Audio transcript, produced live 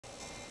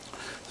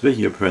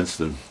Speaking of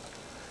Princeton,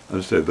 I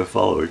understand the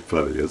following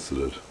funny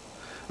incident.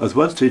 I was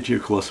once teaching a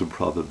course in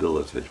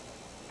probability,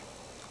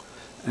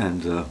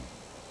 and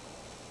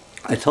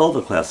I told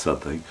the class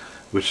something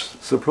which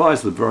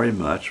surprised them very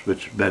much,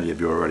 which many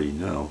of you already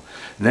know,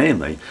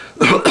 namely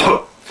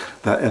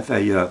that if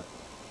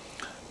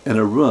in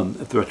a room,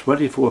 if there are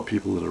 24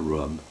 people in a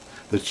room,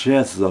 the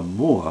chances are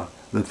more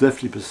than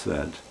 50%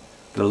 that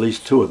at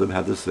least 2 of them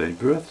have the same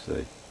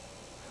birthday.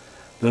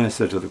 Then I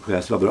said to the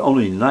class, well, there are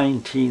only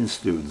 19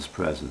 students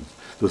present,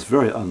 so it's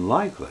very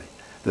unlikely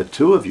that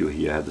 2 of you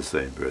here had the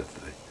same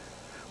birthday.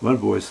 One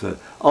boy said,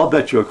 I'll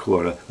bet you a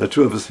quarter that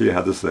 2 of us here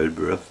have the same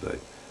birthday.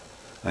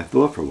 I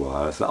thought for a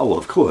while. I said, oh, well,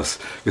 of course,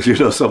 because you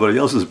know somebody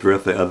else's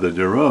birthday other than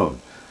your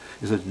own.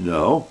 He said,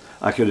 no,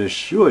 I can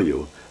assure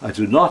you, I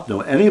do not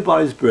know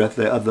anybody's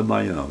birthday other than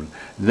my own.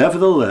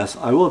 Nevertheless,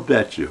 I will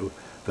bet you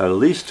that at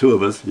least 2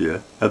 of us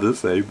here have the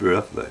same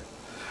birthday.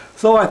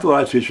 So I thought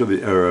I'd teach him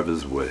the error of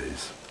his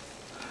ways.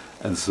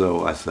 And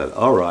so I said,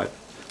 all right.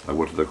 I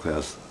went to the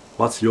class,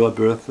 what's your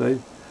birthday?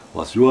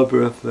 What's your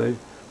birthday?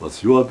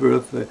 What's your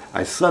birthday?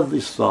 I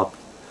suddenly stopped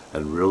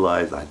and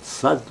realized I'd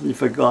suddenly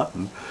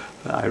forgotten.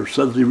 I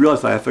suddenly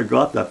realized I had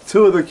forgotten that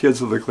 2 of the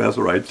kids in the class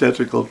were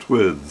identical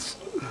twins,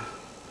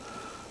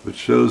 which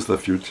shows the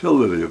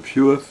futility of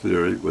pure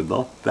theory when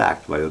not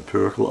backed by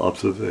empirical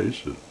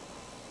observation.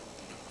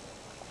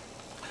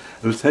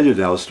 I will tell you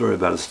now a story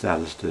about a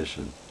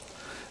statistician.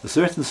 A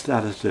certain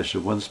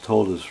statistician once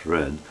told his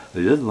friend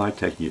that he didn't like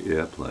taking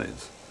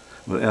airplanes.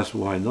 When asked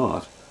why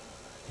not,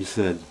 he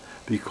said,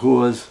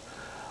 because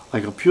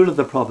I computed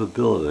the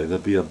probability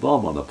there'd be a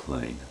bomb on the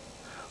plane.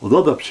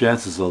 Although the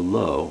chances are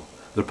low,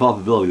 the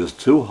probability is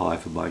too high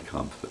for my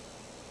comfort.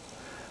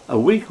 A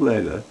week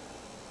later,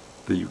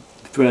 the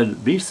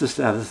friend meets the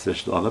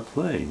statistician on a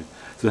plane.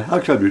 He said,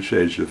 how come you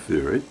changed your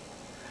theory?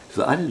 He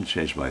said, I didn't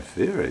change my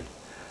theory.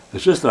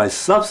 It's just that I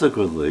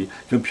subsequently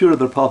computed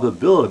the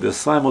probability there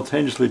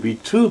simultaneously be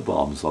 2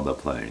 bombs on the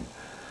plane.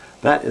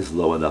 That is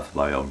low enough for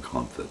my own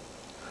comfort.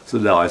 So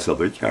now I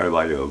simply carry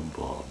my own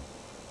bomb.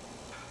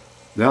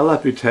 Now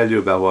let me tell you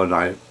about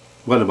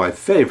one of my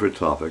favorite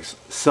topics,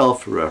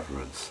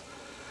 self-reference,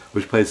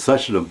 which plays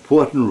such an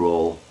important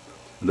role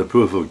in the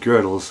proof of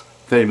Gödel's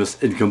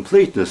famous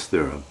incompleteness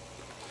theorem,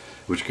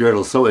 which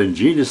Gödel so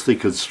ingeniously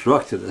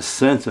constructed a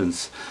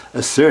sentence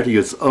asserting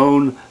its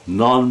own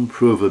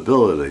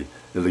non-provability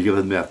in the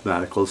given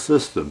mathematical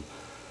system.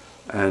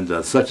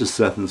 And such a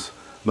sentence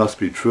must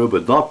be true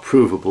but not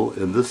provable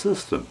in the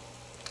system.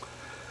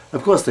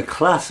 Of course, the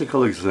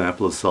classical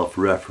example of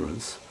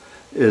self-reference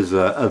is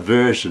a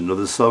version of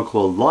the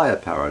so-called liar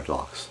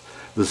paradox,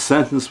 the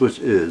sentence which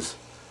is,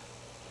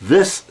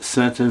 this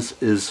sentence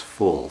is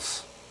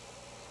false.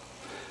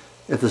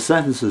 If the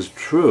sentence is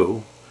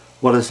true,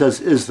 what it says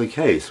is the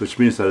case, which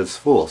means that it's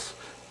false,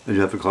 and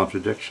you have a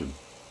contradiction.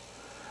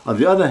 On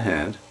the other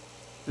hand,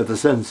 if the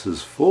sentence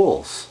is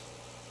false,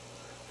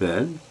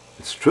 then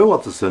it's true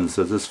what the sentence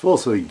says is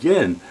false, so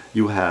again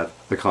you have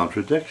the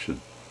contradiction.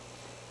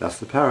 That's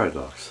the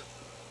paradox.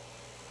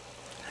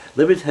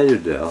 Let me tell you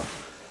now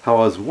how I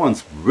was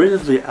once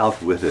brilliantly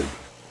outwitted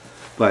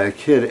by a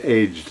kid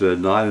aged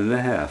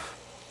 9½.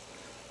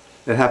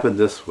 It happened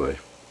this way.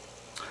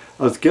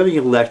 I was giving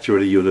a lecture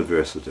at a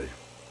university,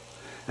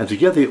 and to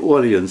give the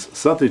audience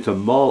something to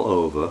mull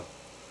over,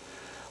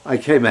 I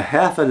came a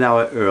half an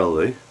hour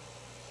early,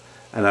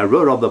 and I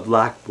wrote on the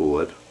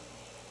blackboard,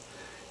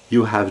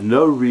 you have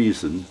no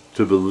reason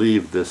to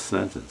believe this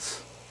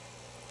sentence.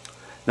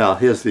 Now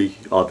here's the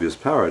obvious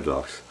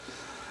paradox.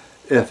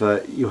 If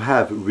you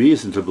have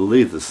reason to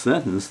believe the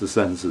sentence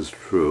is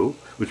true,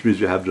 which means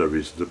you have no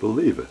reason to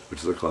believe it,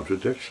 which is a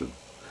contradiction.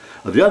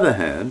 On the other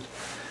hand,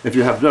 if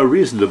you have no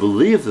reason to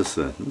believe the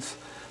sentence,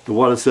 then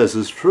what it says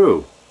is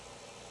true,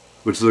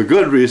 which is a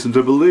good reason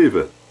to believe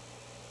it.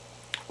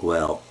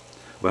 Well,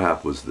 what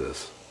happened was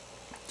this.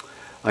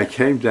 I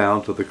came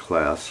down to the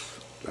class,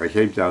 I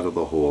came down to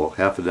the hall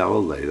half an hour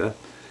later.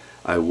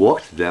 I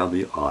walked down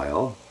the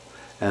aisle,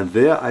 and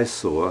there I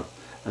saw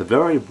a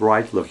very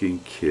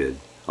bright-looking kid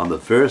on the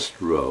first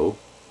row,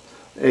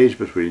 aged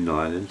between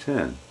 9 and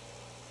 10.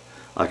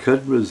 I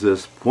couldn't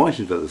resist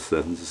pointing to the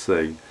sentence and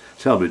saying,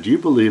 tell me, do you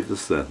believe the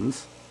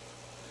sentence?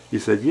 He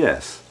said,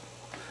 yes.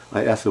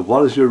 I asked him,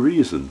 what is your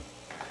reason?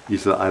 He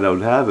said, I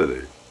don't have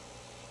any.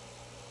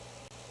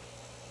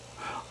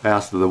 I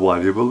asked him, then why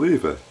do you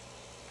believe it?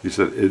 He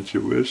said,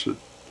 intuition.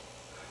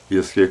 He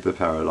escaped the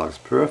paradox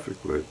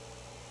perfectly.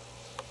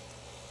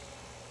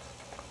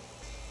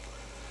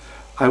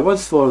 I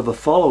once thought of the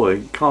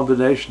following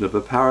combination of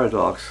a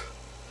paradox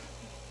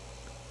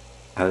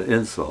and an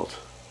insult.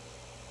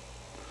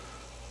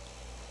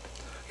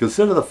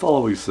 Consider the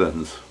following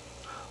sentence.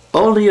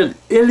 Only an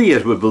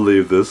idiot would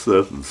believe this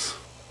sentence.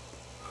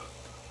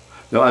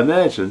 Now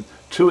imagine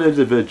 2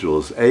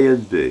 individuals, A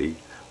and B,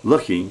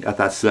 looking at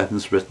that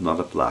sentence written on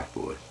a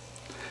blackboard.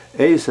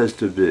 A says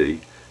to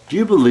B, do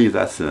you believe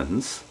that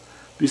sentence?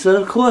 B said,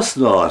 of course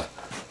not.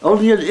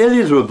 Only an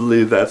idiot would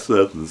believe that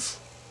sentence.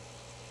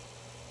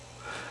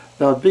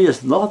 Now B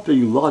is not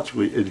being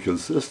logically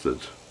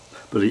inconsistent,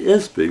 but he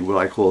is being what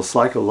I call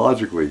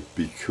psychologically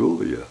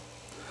peculiar.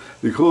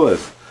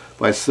 Because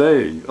by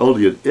saying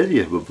only an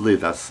idiot would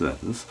believe that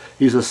sentence,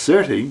 he's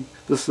asserting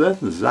the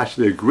sentence, he's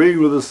actually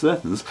agreeing with the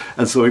sentence,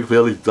 and so he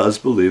clearly does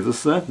believe the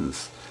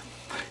sentence.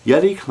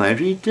 Yet he claimed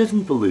he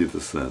didn't believe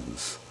the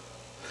sentence.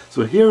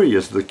 So here he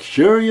is in the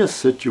curious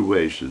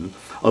situation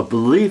of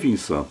believing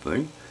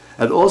something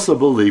and also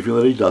believing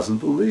that he doesn't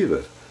believe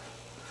it.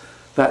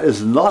 That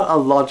is not a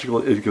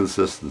logical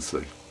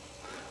inconsistency,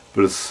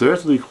 but it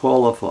certainly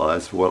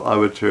qualifies for what I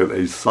would term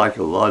a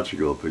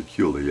psychological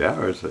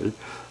peculiarity.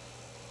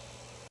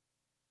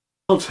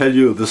 I'll tell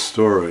you the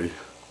story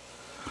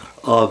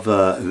of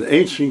an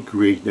ancient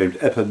Greek named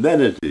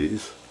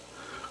Epimenides,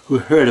 who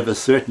heard of a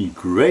certain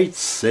great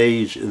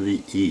sage in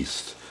the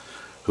East,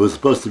 who was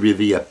supposed to be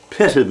the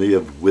epitome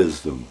of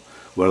wisdom,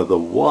 one of the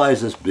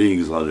wisest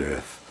beings on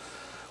earth.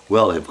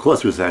 Well, of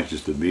course he was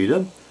anxious to meet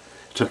him.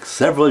 It took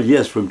several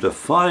years for him to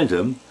find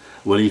him.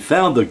 When he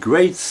found the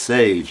great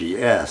sage,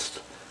 he asked,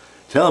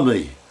 "Tell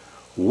me,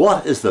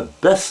 what is the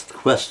best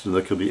question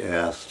that can be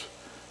asked,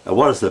 and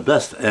what is the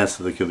best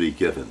answer that can be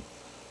given?"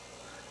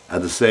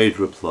 And the sage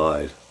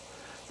replied,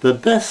 "The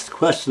best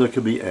question that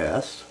can be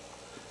asked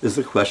is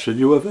the question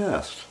you have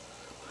asked.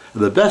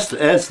 And the best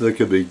answer that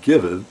can be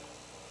given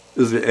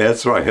is the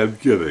answer I am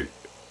giving."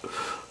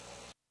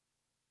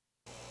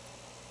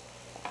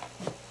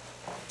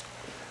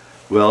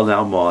 Well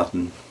now,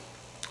 Martin,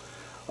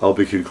 I'll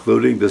be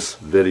concluding this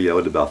video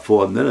in about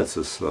 4 minutes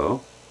or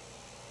so.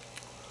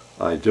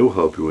 I do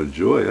hope you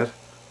enjoy it,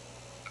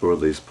 or at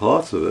least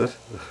parts of it.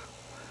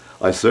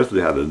 I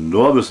certainly had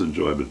enormous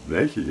enjoyment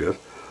making it.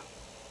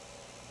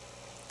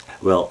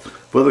 Well,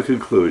 for the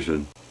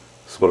conclusion,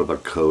 sort of a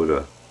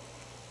coda,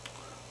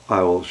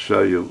 I will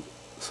show you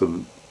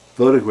some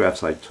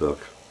photographs I took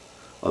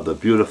of the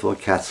beautiful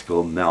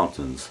Catskill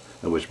Mountains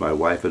in which my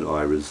wife and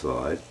I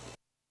reside.